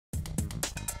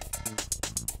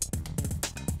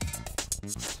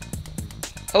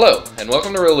Hello, and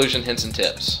welcome to Reallusion Hints and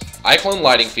Tips, iClone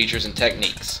lighting features and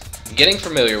techniques, getting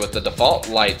familiar with the default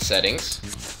light settings,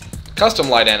 custom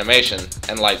light animation,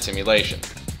 and light simulation.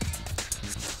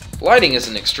 Lighting is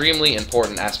an extremely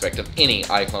important aspect of any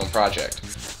iClone project.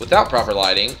 Without proper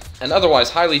lighting, an otherwise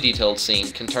highly detailed scene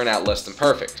can turn out less than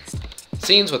perfect.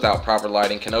 Scenes without proper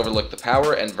lighting can overlook the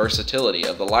power and versatility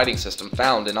of the lighting system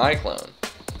found in iClone.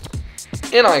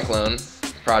 In iClone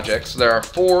projects, there are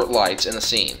 4 lights in a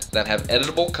scene that have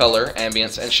editable color,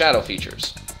 ambience, and shadow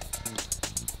features,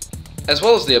 as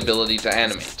well as the ability to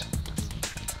animate.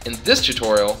 In this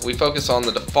tutorial, we focus on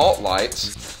the default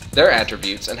lights, their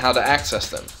attributes, and how to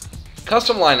access them,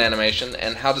 custom light animation,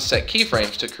 and how to set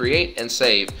keyframes to create and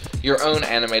save your own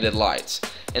animated lights,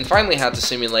 and finally how to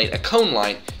simulate a cone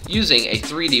light using a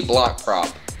 3D block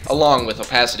prop, along with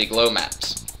opacity glow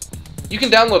maps. You can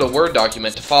download a Word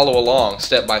document to follow along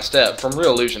step by step from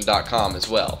Reallusion.com as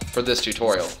well for this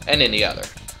tutorial and any other.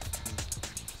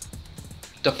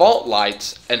 Default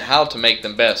lights and how to make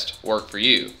them best work for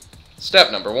you. Step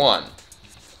number 1.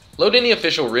 Load any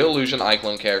official Reallusion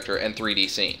iClone character and 3D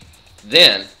scene.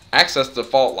 Then access the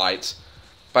default lights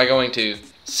by going to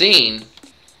Scene,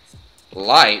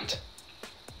 Light,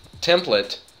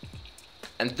 Template,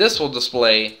 and this will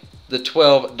display the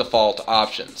 12 default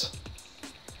options.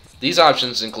 These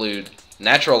options include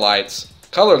natural lights,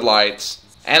 colored lights,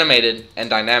 animated, and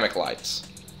dynamic lights.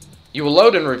 You will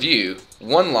load and review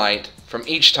one light from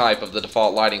each type of the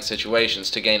default lighting situations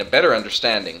to gain a better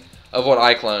understanding of what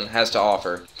iClone has to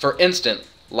offer for instant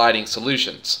lighting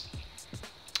solutions.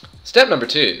 Step number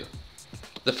 2.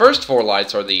 The first 4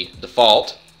 lights are the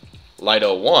default, Light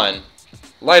 01,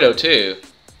 Light 02,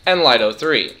 and Light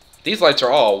 03. These lights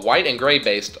are all white and gray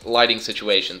based lighting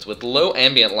situations with low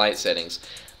ambient light settings,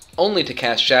 only to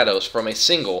cast shadows from a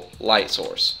single light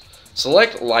source.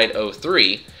 Select Light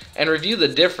 03 and review the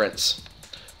difference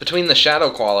between the shadow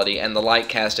quality and the light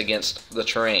cast against the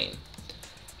terrain.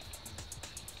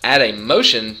 Add a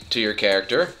motion to your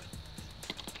character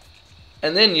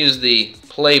and then use the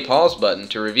play pause button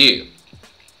to review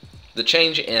the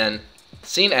change in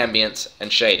scene ambience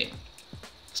and shading.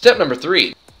 Step number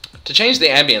 3. To change the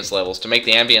ambience levels to make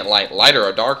the ambient light lighter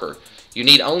or darker, you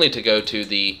need only to go to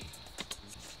the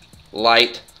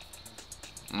Light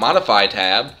Modify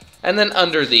tab, and then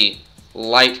under the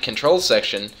Light Control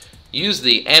section, use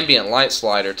the Ambient Light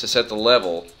slider to set the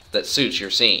level that suits your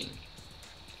scene.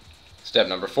 Step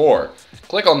number 4.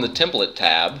 Click on the Template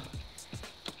tab,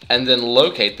 and then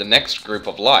locate the next group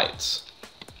of lights,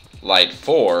 Light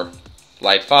 4,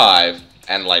 Light 5,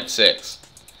 and Light 6.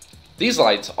 These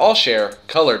lights all share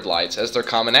colored lights as their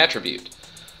common attribute.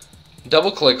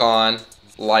 Double-click on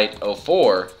Light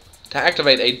 04 to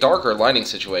activate a darker lighting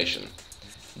situation.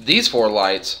 These 4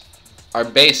 lights are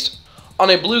based on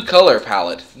a blue color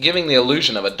palette, giving the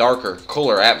illusion of a darker,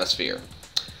 cooler atmosphere.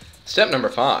 Step number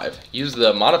 5. Use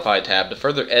the Modify tab to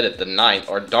further edit the night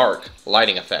or dark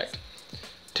lighting effect.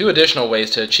 2 additional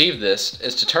ways to achieve this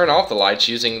is to turn off the lights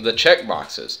using the check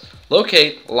boxes.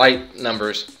 Locate light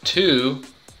numbers 2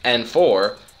 and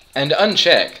 4 and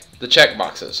uncheck the check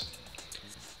boxes.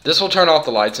 This will turn off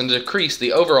the lights and decrease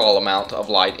the overall amount of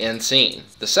light in scene.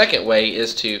 The second way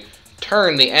is to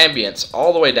turn the ambience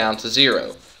all the way down to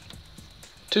 0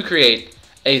 to create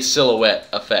a silhouette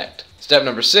effect. Step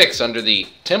number 6, under the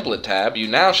Template tab, you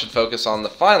now should focus on the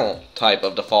final type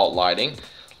of default lighting,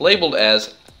 labeled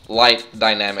as Light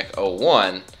Dynamic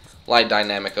 01, Light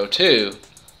Dynamic 02,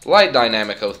 Light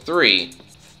Dynamic 03,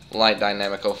 Light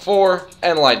Dynamic 04,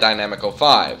 and Light Dynamic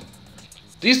 05.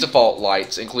 These default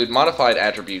lights include modified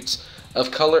attributes of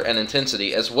color and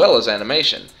intensity as well as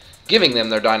animation, giving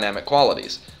them their dynamic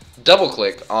qualities.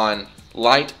 Double-click on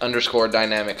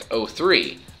Light_Dynamic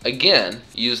 03. Again,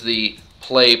 use the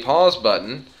Play Pause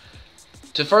button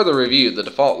to further review the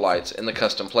default lights in the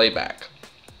custom playback.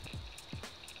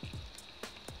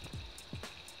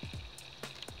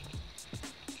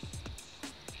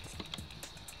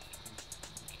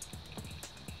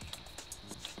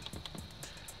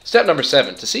 Step number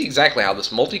 7. To see exactly how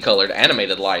this multicolored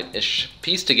animated light is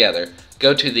pieced together,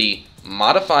 go to the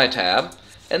Modify tab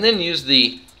and then use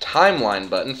the Timeline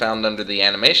button found under the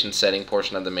animation setting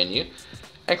portion of the menu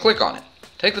and click on it.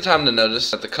 Take the time to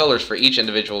notice that the colors for each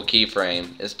individual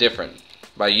keyframe is different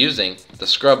by using the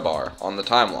scrub bar on the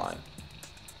timeline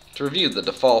to review the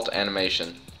default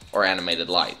animation or animated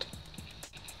light.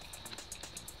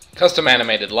 Custom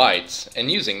animated lights and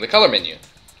using the color menu.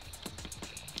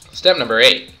 Step number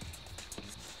 8.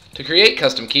 To create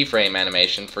custom keyframe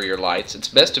animation for your lights, it's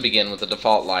best to begin with the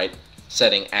default light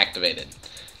setting activated.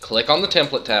 Click on the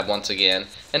Template tab once again,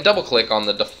 and double-click on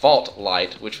the default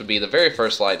light, which would be the very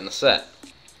first light in the set.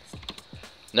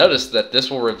 Notice that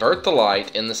this will revert the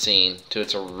light in the scene to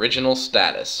its original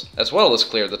status, as well as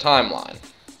clear the timeline.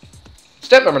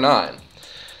 Step number 9.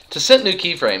 To set new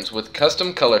keyframes with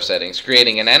custom color settings,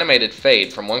 creating an animated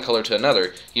fade from one color to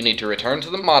another, you need to return to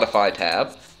the Modify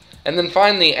tab, and then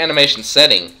find the Animation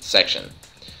Setting section.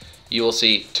 You will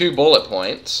see 2 bullet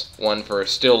points, one for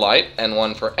still light and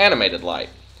one for animated light.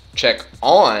 Check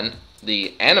on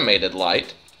the animated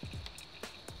light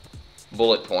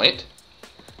bullet point,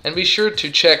 and be sure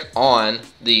to check on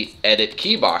the Edit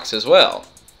Key box as well.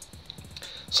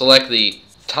 Select the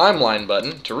Timeline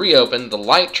button to reopen the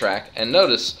light track, and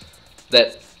notice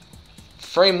that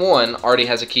frame 1 already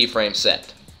has a keyframe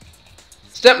set.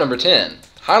 Step number 10.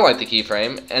 Highlight the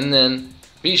keyframe and then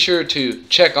be sure to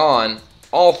check on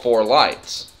all 4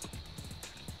 lights.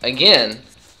 Again,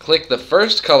 click the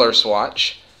first color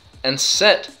swatch and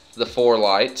set the 4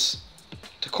 lights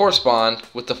to correspond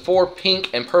with the 4 pink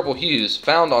and purple hues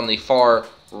found on the far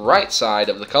right side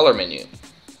of the color menu.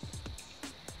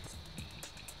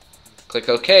 Click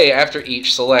OK after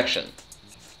each selection.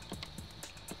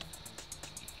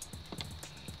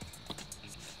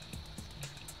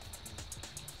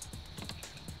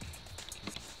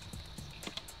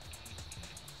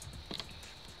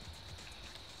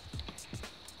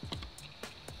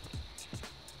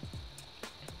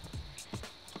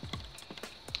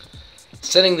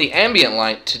 Setting the ambient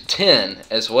light to 10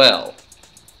 as well.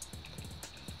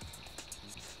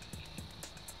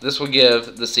 This will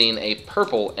give the scene a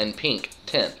purple and pink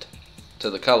tint to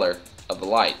the color of the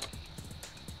light.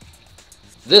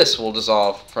 This will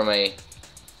dissolve from a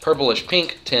purplish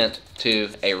pink tint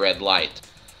to a red light.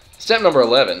 Step number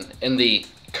 11. In the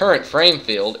current frame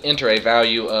field, enter a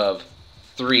value of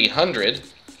 300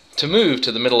 to move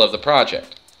to the middle of the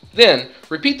project. Then,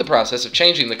 repeat the process of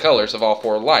changing the colors of all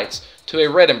 4 lights to a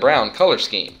red and brown color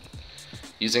scheme.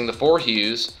 Using the 4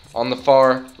 hues on the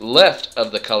far left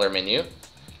of the color menu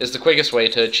is the quickest way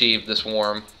to achieve this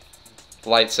warm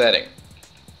light setting.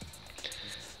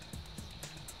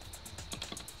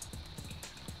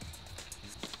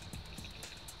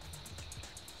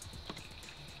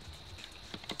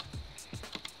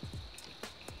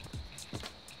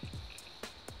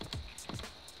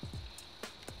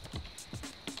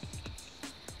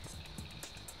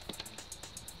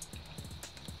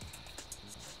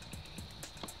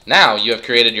 Now you have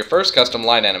created your first custom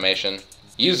light animation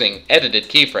using edited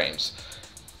keyframes.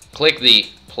 Click the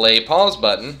Play Pause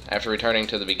button after returning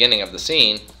to the beginning of the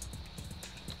scene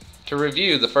to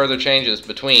review the further changes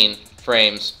between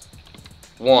frames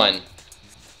 1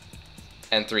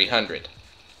 and 300.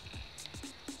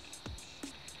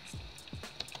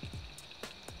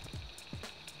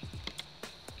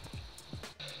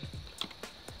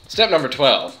 Step number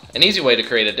 12. An easy way to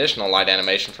create additional light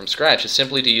animation from scratch is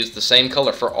simply to use the same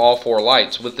color for all 4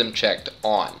 lights with them checked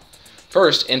on.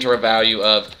 First, enter a value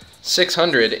of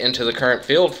 600 into the current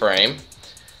field frame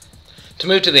to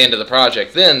move to the end of the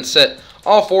project. Then set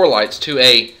all 4 lights to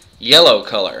a yellow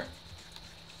color.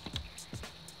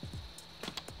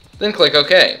 Then click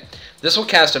OK. This will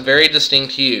cast a very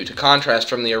distinct hue to contrast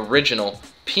from the original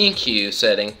pink hue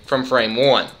setting from frame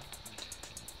 1.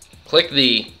 Click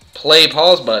the Play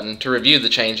Pause button to review the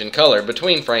change in color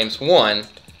between frames 1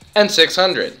 and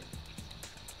 600.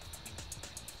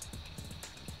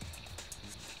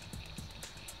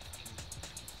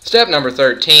 Step number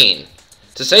 13.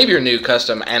 To save your new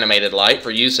custom animated light for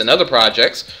use in other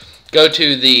projects, go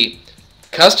to the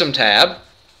Custom tab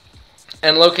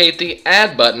and locate the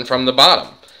Add button from the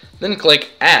bottom. Then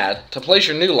click Add to place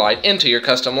your new light into your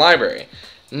custom library.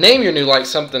 Name your new light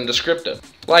something descriptive,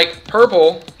 like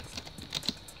purple,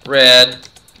 red,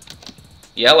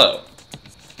 yellow,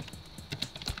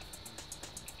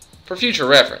 for future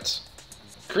reference.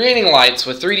 Creating lights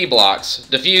with 3D blocks,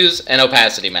 diffuse, and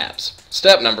opacity maps.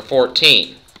 Step number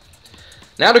 14.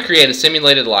 Now to create a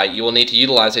simulated light, you will need to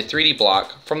utilize a 3D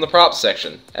block from the props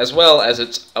section, as well as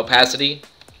its opacity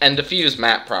and diffuse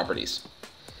map properties.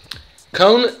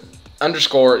 Cone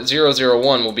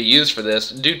 _001 will be used for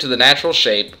this due to the natural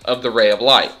shape of the ray of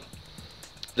light.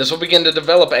 This will begin to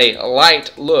develop a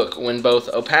light look when both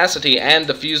opacity and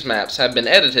diffuse maps have been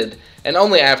edited, and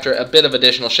only after a bit of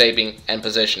additional shaping and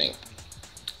positioning.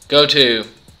 Go to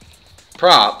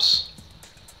Props,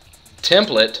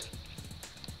 Template,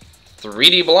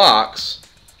 3D Blocks,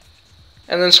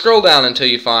 and then scroll down until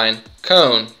you find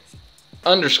Cone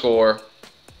 _001.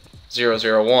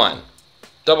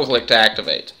 Double-click to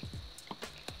activate.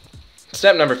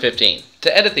 Step number 15.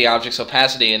 To edit the object's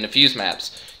opacity and diffuse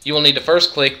maps, you will need to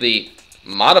first click the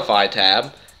Modify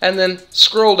tab and then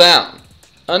scroll down.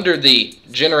 Under the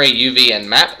Generate UV and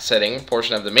Map setting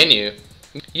portion of the menu,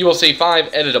 you will see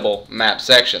 5 editable map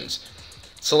sections.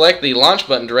 Select the launch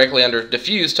button directly under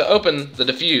Diffuse to open the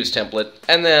Diffuse template,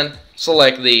 and then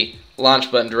select the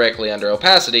launch button directly under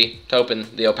Opacity to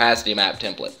open the Opacity map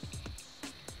template.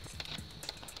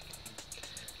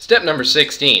 Step number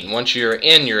 16. Once you're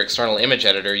in your external image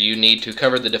editor, you need to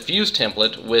cover the Diffuse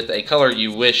template with a color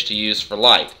you wish to use for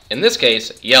light. In this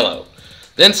case, yellow.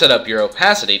 Then set up your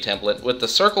Opacity template with the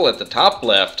circle at the top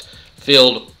left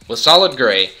filled with solid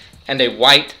gray and a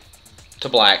white to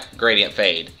black gradient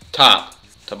fade, top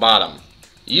to bottom.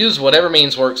 Use whatever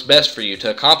means works best for you to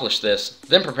accomplish this,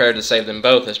 then prepare to save them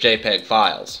both as JPEG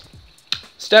files.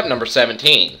 Step number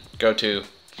 17. Go to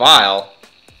File,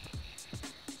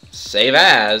 Save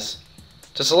As,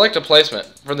 to select a placement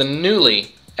for the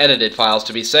newly edited files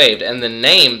to be saved, and then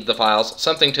name the files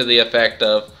something to the effect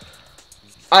of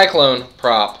iClone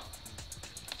prop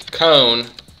cone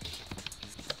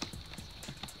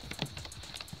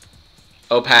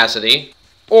opacity,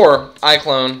 or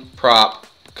iClone prop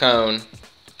cone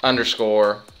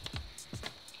underscore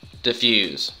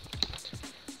diffuse.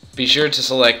 Be sure to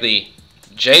select the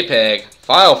JPEG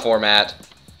file format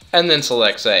and then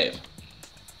select Save.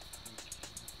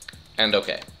 And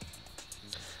OK.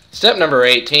 Step number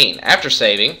 18. After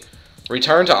saving,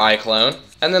 return to iClone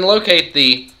and then locate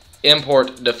the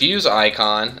Import Diffuse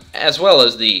icon as well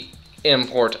as the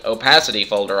Import Opacity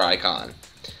folder icon.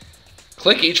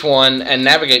 Click each one and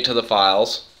navigate to the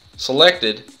files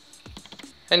selected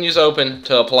and use Open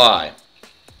to apply.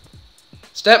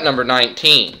 Step number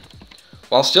 19.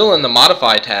 While still in the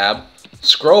Modify tab,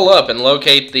 scroll up and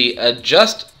locate the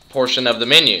Adjust portion of the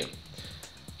menu.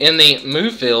 In the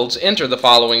Move fields, enter the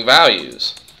following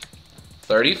values: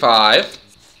 35,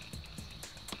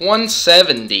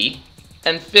 170,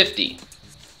 and 50.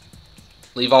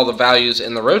 Leave all the values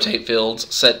in the Rotate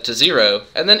fields set to 0,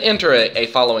 and then enter a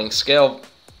following scale.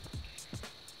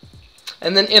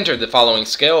 And then enter the following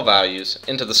scale values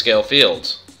into the scale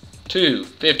fields: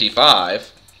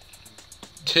 255,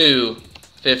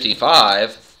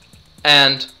 255,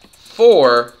 and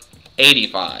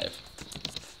 485.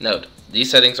 Note,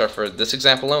 these settings are for this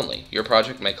example only. Your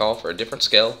project may call for a different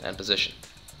scale and position.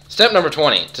 Step number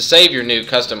 20. To save your new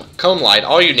custom cone light,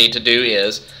 all you need to do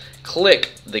is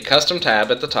click the Custom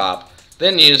tab at the top,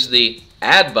 then use the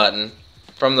Add button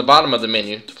from the bottom of the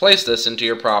menu to place this into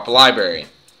your prop library.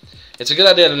 It's a good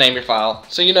idea to name your file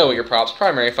so you know what your prop's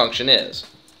primary function is.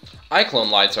 iClone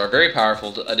lights are a very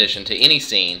powerful addition to any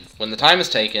scene when the time is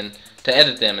taken to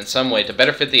edit them in some way to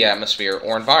better fit the atmosphere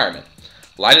or environment.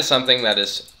 Light is something that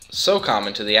is so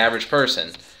common to the average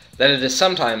person that it is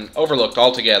sometimes overlooked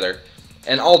altogether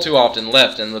and all too often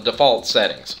left in the default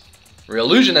settings.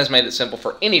 Reallusion has made it simple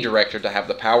for any director to have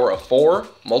the power of 4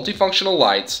 multifunctional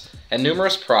lights and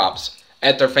numerous props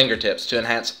at their fingertips to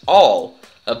enhance all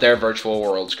of their virtual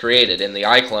worlds created in the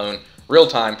iClone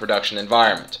real-time production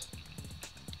environment.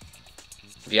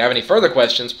 If you have any further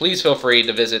questions, please feel free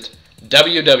to visit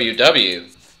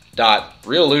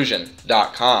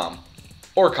www.reallusion.com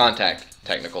or contact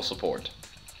technical support.